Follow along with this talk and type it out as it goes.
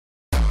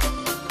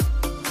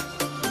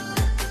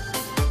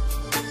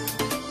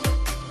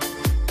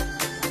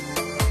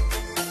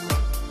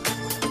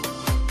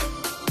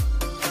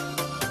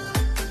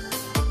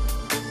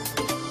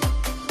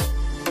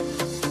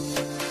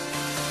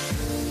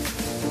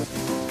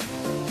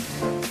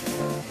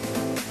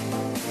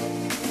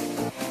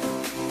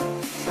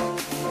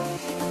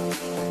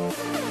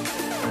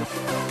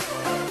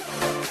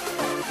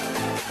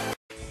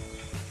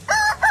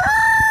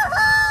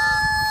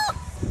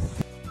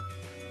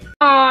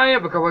Hai,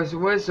 apa khabar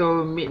semua?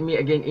 So, meet me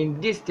again in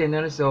this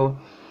channel. So,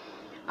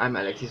 I'm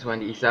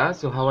Alexiswandy Isa.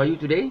 So, how are you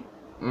today?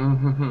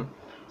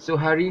 So,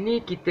 hari ni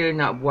kita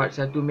nak buat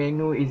satu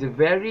menu is a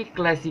very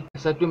classic.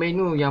 Satu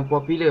menu yang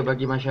popular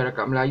bagi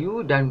masyarakat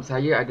Melayu dan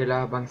saya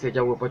adalah bangsa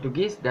Jawa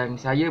Portugis dan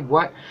saya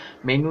buat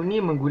menu ni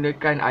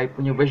menggunakan I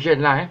punya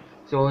version lah.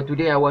 So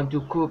today I want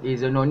to cook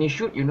is a Noni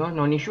Shoot. You know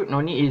Noni Shoot?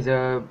 Noni is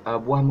a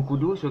buah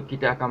mengkudu. So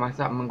kita akan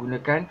masak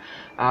menggunakan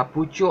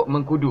pucuk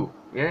mengkudu.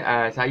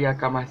 Saya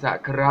akan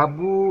masak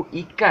kerabu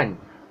ikan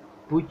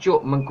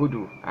pucuk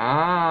mengkudu.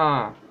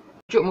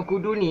 Pucuk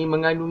mengkudu ni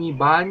mengandungi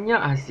banyak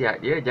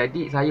khasiat ya.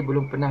 Jadi saya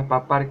belum pernah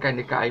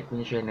paparkan dekat I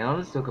punya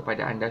channel. So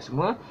kepada anda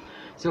semua.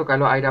 So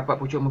kalau I dapat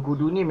pucuk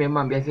mengkudu ni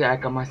memang biasa I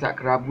akan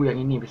masak kerabu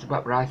yang ini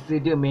sebab rasa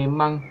dia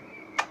memang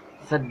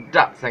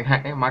sedap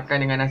sangat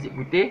makan dengan nasi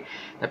putih.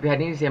 Tapi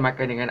hari ni saya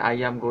makan dengan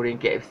ayam goreng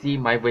KFC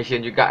my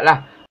version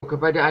jugalah.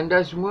 Kepada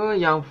anda semua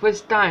yang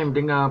first time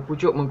dengar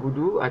pucuk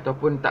mengkudu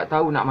ataupun tak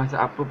tahu nak masak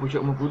apa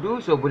pucuk mengkudu,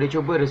 so boleh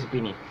cuba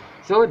resepi ni.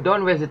 So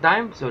don't waste the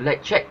time. So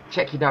let's check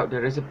it out the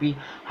recipe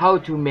how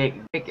to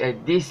make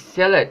this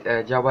salad,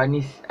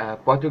 Javanese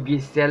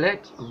Portuguese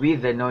salad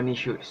with the Noni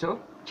Shoot.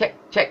 So check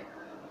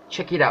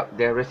it out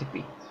the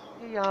recipe.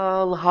 Hey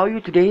y'all, how are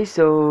you today?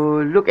 So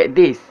look at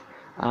this.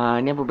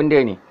 Ni apa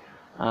benda ni?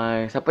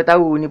 Siapa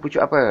tahu ni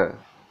pucuk apa?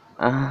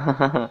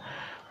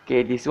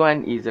 Okay, this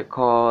one is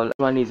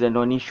a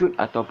Noni Shoot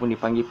ataupun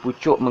dipanggil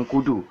pucuk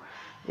mengkudu.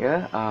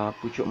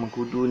 Pucuk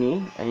mengkudu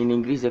ni in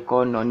English they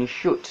call Noni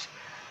Shoots.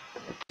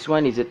 This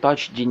one is a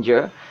torch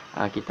ginger.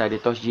 Kita ada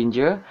torch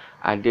ginger,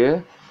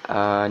 ada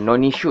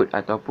Noni Shoot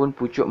ataupun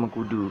pucuk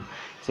mengkudu.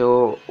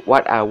 So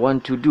what I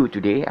want to do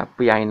today,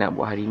 apa yang I nak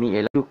buat hari ni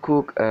ialah to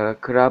cook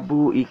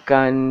kerabu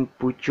ikan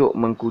pucuk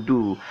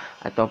mengkudu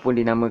ataupun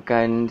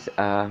dinamakan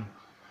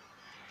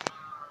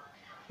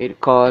it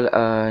called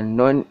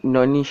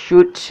Noni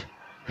Shoots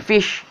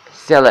fish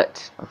salad.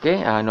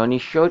 Okay,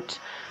 Noni Shoots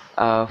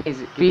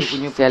fish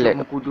salad.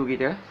 Pucuk mengkudu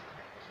kita,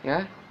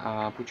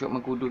 pucuk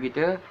mengkudu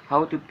kita.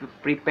 How to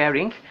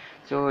preparing?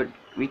 So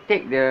we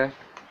take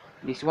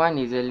this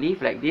one is a leaf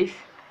like this,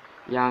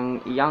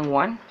 yang young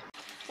one.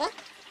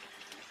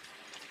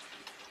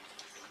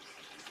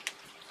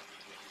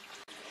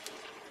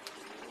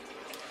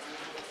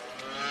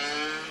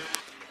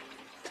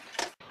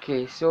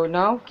 Okay, so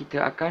now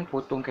kita akan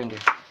potongkan dia.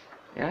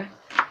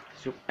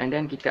 So, and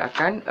then kita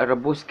akan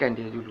rebuskan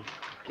dia dulu.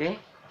 Okay.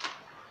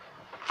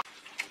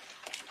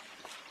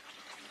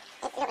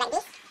 It look like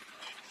this.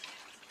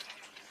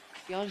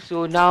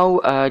 So now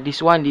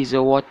this one is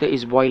water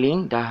is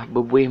boiling, dah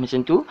berbuih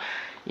macam tu.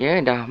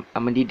 Dah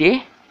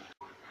mendidih.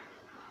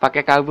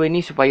 Pakai cover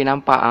ni supaya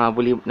nampak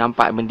boleh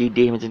nampak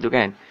mendidih macam tu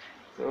kan.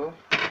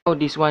 So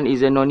this one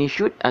is a Noni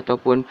Shoot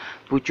ataupun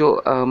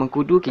pucuk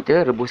mengkudu,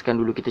 kita rebuskan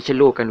dulu, kita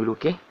celurkan dulu,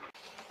 okay?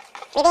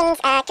 Within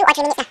 2 or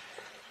 3 minutes lah.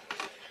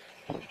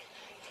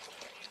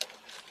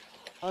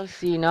 I'll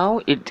see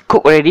now it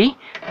cook already.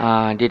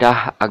 Dia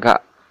dah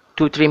agak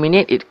 2-3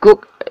 minutes it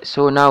cook.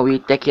 So now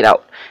we take it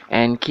out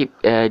and keep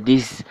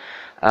this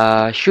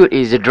shoot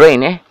is a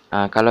drain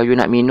kalau you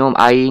nak minum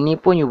air ni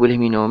pun you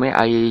boleh minum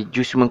air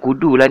jus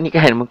mengkudu lah ni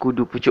kan,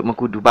 mengkudu, pucuk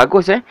mengkudu.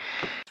 Bagus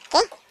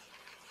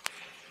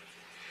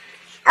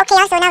Okay,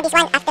 so now this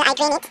one after I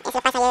drain it,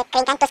 selepas saya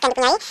keringkan, toskan dia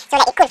punya air, so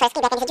let it cool first,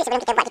 biarkan dia sejuk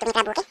sebelum kita buat kita punya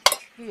kerabu, okay?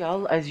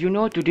 Y'all, as you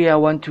know, today I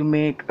want to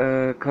make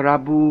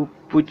kerabu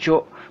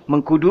pucuk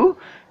mengkudu.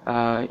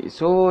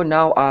 So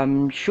now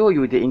I'm show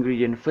you the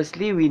ingredient.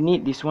 Firstly, we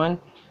need this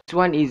one. This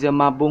one is a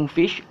mabung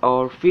fish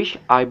or fish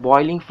I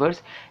boiling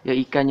first.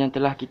 Ikan yang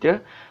telah kita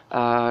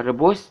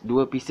rebus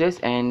 2 pieces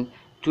and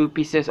 2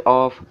 pieces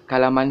of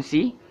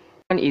calamansi.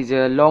 One is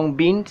a long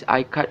beans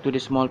I cut to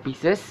the small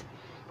pieces.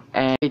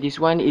 And this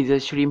one is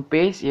a shrimp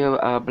paste,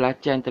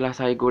 belacan telah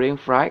saya goreng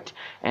fried.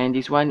 And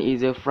this one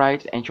is a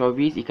fried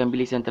anchovies, ikan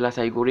bilis yang telah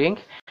saya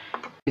goreng.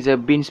 Is a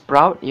bean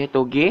sprout,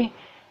 toge.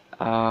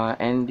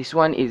 And this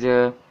one is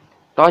a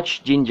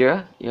torch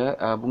ginger,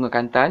 bunga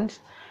kantan.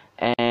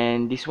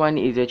 And this one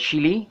is a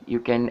chili.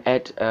 You can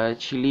add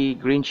chili,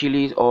 green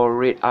chilies or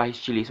red eyes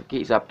chilies.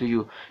 Okay, it's up to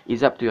you. It's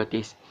up to your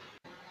taste.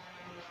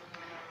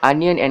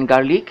 Onion and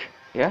garlic,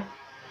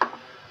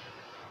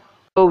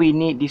 So we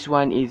need this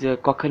one is a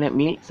coconut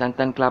milk,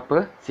 santan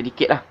kelapa,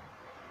 sedikit lah.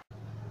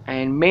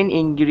 And main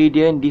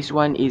ingredient this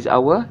one is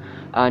our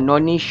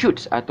Noni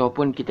Shoots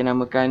ataupun kita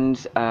namakan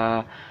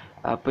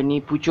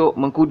pucuk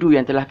mengkudu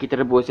yang telah kita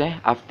rebus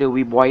after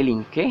we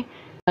boiling, okay.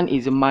 One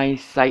is my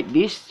side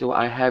dish, so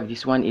I have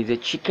this one is a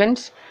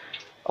chickens,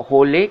 a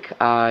whole leg,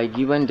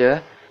 given the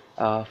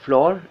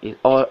flour, the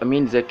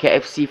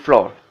KFC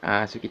flour.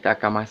 So kita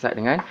akan masak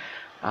dengan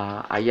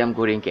ayam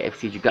goreng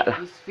KFC jugalah.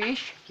 This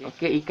fish,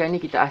 okay, ikan ni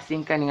kita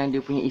asingkan dengan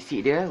dia punya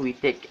isi dia. We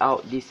take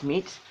out this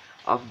meat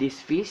of this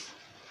fish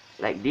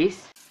like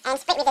this and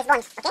split with the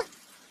bones, okay?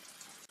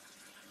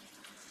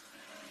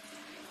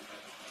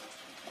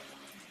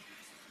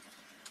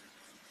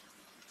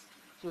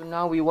 So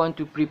now we want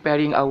to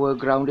preparing our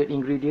grounded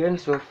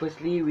ingredients. So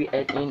firstly we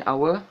add in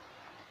our,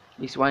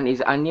 this one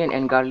is onion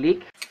and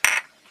garlic,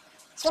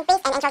 shrimp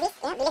paste and anchovies,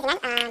 bilis dengan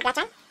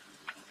belacan.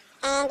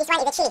 And And this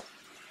one is the chili.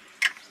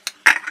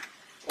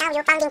 Now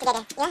you pounding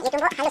together. Ya, you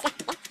tumbuk halus lah.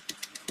 Ya.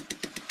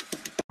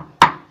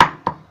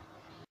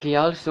 Okay,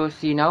 also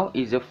see now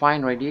is the fine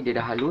ready. Dia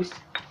dah halus.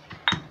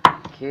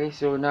 Okay,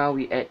 so now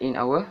we add in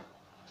our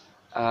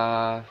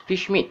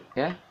fish meat,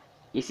 ya,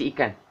 isi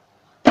ikan,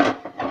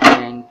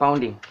 and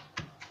pounding.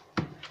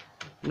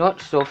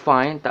 Not so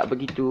fine, tak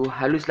begitu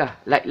halus lah,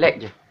 light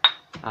je.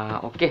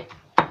 Okay.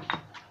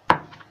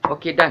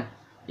 Okay, done.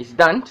 It's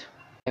done.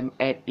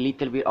 Add a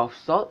little bit of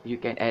salt. You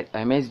can add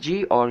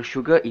MSG or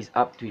sugar, is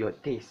up to your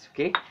taste.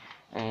 Okay,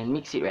 and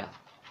mix it well.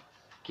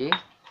 Okay.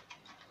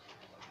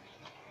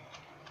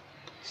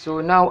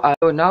 So now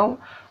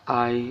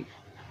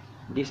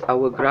this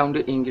our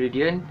grounded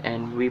ingredient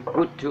and we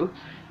put to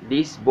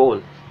this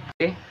bowl.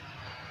 Okay.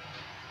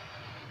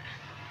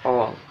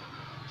 All.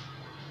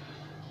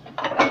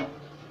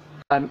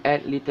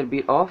 Add little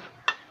bit of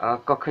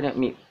coconut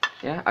milk.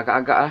 Ya,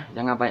 agak-agak lah,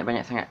 jangan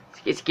banyak-banyak sangat.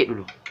 Sikit-sikit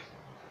dulu.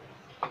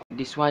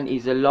 This one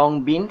is a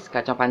long beans,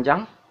 kacang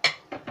panjang.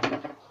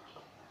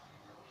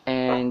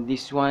 And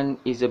this one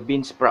is a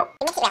bean sprout.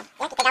 Mix it well.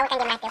 Ya, kita gaulkan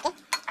dia merata, okay?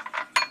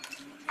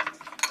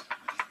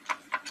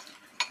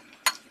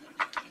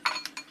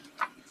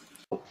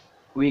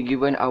 We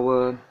given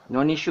our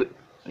Noni Shoots,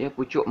 ya,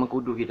 pucuk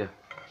mengkudu kita.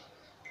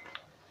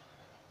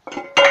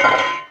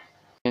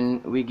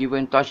 And we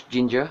given touch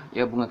ginger,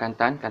 ya, bunga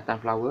kantan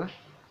flower.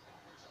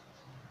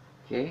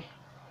 Okay.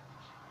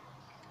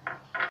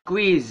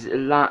 Squeeze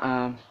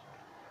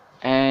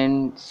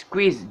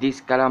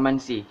this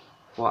calamansi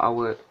for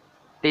our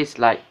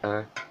taste like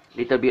a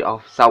little bit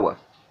of sour.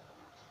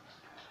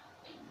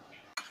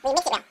 We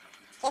mix it well.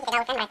 Okay, kita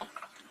gaulkan merata.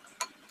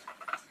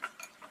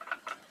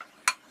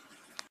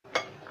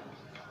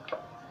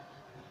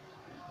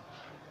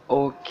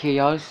 Okay,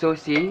 also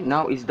see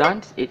now it's done.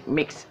 It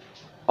mix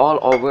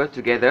all over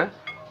together.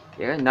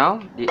 Yeah,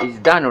 now it is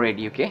done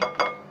already. Okay.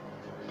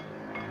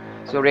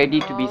 So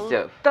ready to be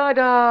served.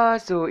 Tada!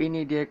 So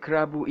ini dia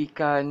kerabu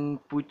ikan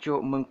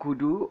pucuk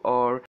mengkudu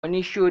or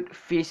Noni Shoots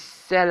fish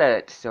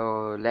salad.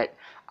 So let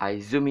I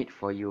zoom it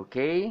for you,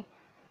 okay?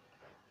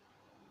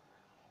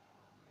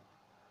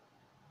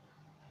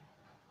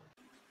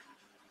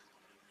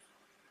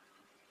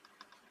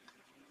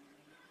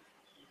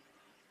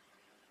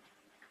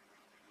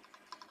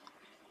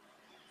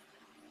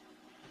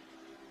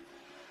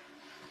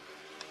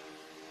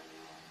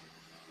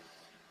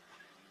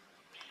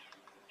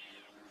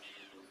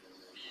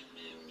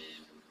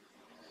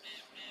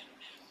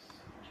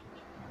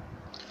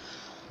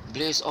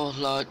 Bless, O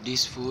Lord,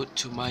 this food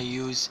to my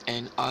use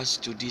and us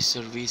to this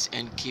service,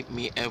 and keep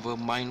me ever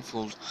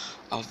mindful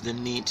of the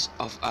needs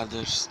of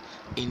others.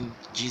 In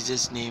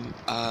Jesus' name,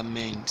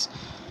 Amen.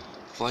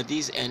 For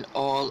this and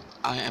all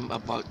I am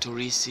about to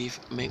receive,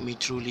 make me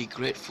truly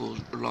grateful,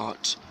 Lord.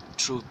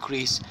 Through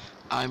Christ,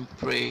 I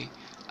pray.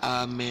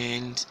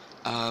 Amen.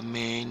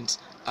 Amen.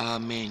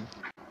 Amen.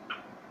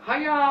 Hi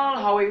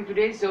y'all, how are you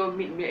today? So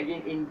meet me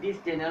again in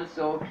this channel.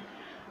 So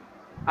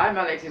I'm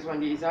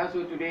Alexiswandy.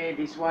 So today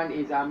this one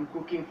is I'm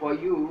cooking for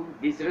you.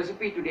 This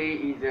recipe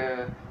today is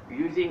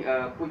using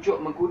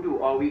pucuk mengkudu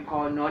or we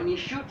call Noni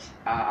Shoots.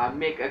 I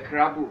make a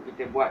kerabu.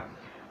 Kita buat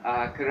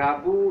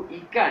kerabu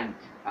ikan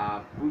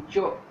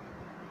pucuk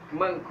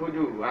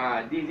mengkudu.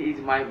 This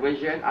is my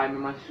version. I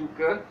memang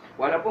suka.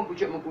 Walaupun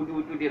pucuk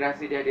mengkudu tu dia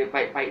rasa dia ada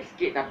pahit-pahit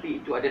sikit, tapi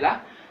itu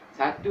adalah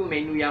satu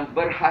menu yang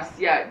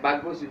berkhasiat,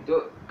 bagus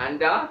untuk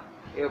anda,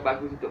 ya,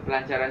 bagus untuk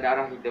pelancaran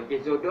darah kita.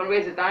 Okay, so don't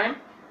waste the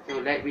time. So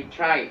let me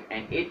try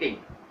and eating.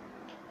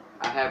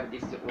 I have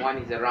this one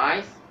is a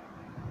rice.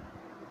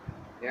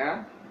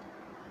 Yeah.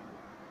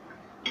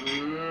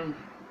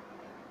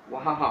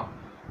 Wow.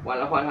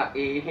 Wala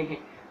eh.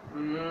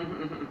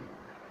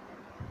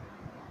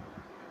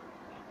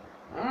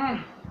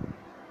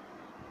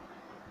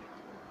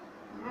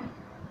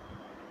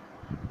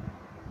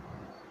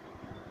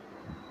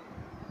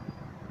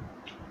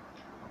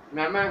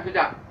 Memang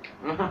sedap.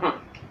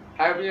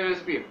 Saya punya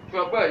resipi.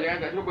 Cuba,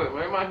 jangan tak cuba.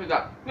 Memang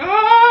sedap.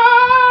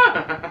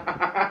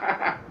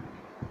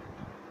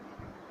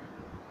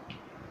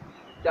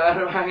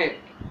 Cara baik.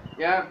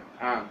 Ya.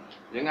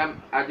 Dengan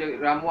ada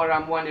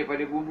ramuan-ramuan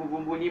daripada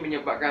bumbu-bumbu ni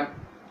menyebabkan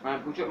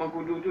pucuk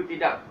mengkudu tu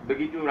tidak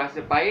begitu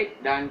rasa pahit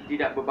dan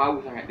tidak berbau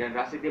sangat, dan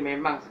rasa dia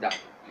memang sedap.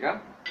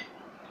 Ya.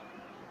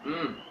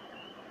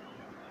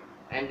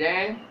 And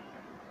then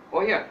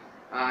oh ya,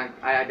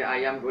 I ada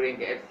ayam goreng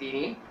KFC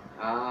ni.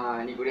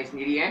 Ni goreng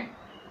sendiri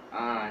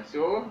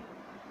so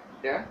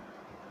kita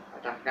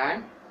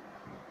patahkan.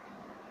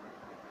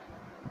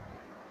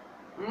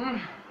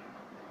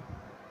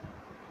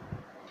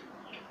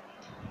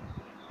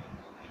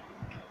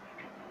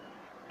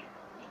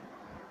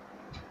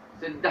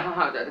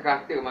 Sedap tak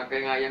terkata makan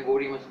dengan ayam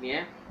goreng macam ni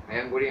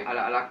ayam goreng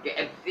ala-ala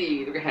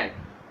KFC tu kan.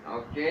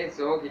 Okay,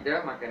 so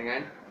kita makan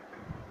dengan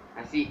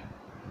nasi.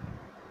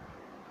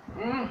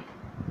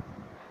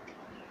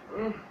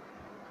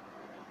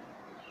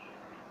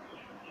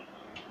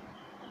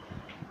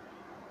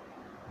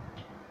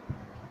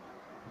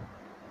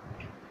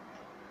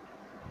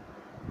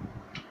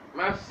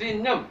 Masih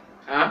nem.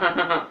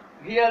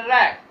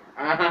 Relax.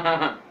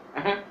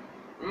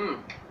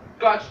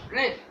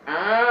 Scotch-Snitch.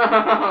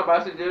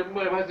 Bahasa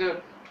Jerman,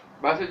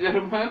 bahasa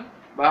Jerman,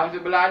 bahasa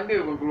Belanda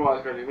pun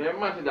keluar sekali.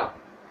 Memang sedap.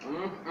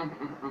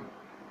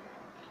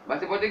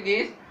 Bahasa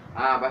Portugis,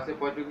 bahasa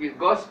Portugis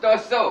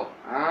gostoso.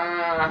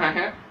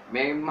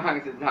 Memang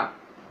sedap.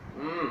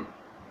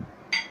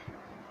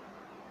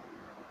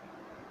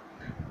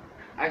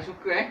 I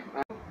suka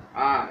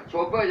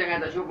cuba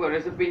jangan tak cuba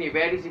resepi ni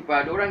very simple.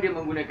 Ada orang dia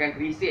menggunakan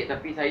kerisik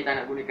tapi saya tak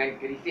nak gunakan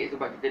kerisik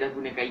sebab kita dah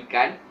gunakan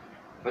ikan.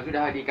 Lepas tu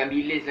dah ada ikan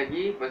bilis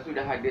lagi, lepas tu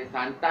dah ada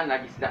santan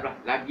lagi sedap lah.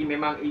 Lagi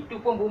memang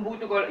itu pun bumbu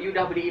tu kalau you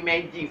dah boleh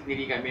imagine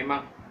sendiri kan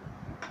memang.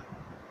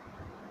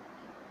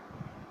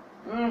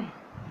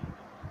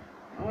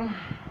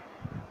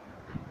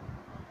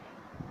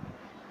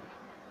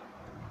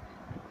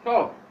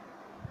 So,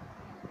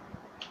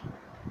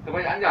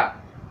 sebanyak anda.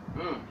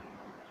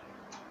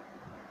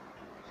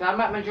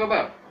 Selamat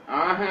mencuba.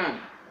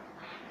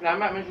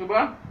 Selamat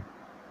mencuba.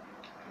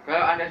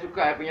 Kalau anda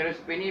suka saya punya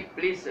resepi ni,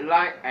 please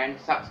like and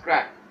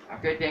subscribe.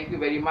 Okay, thank you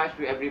very much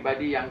to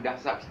everybody yang dah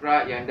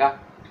subscribe, yang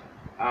dah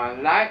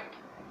like.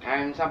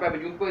 And sampai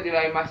berjumpa di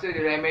lain masa,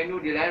 di lain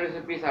menu, di lain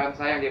resepi. Salam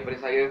sayang daripada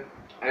saya,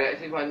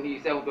 Alexiswandy,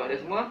 untuk anda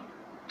semua.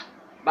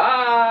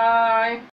 Bye.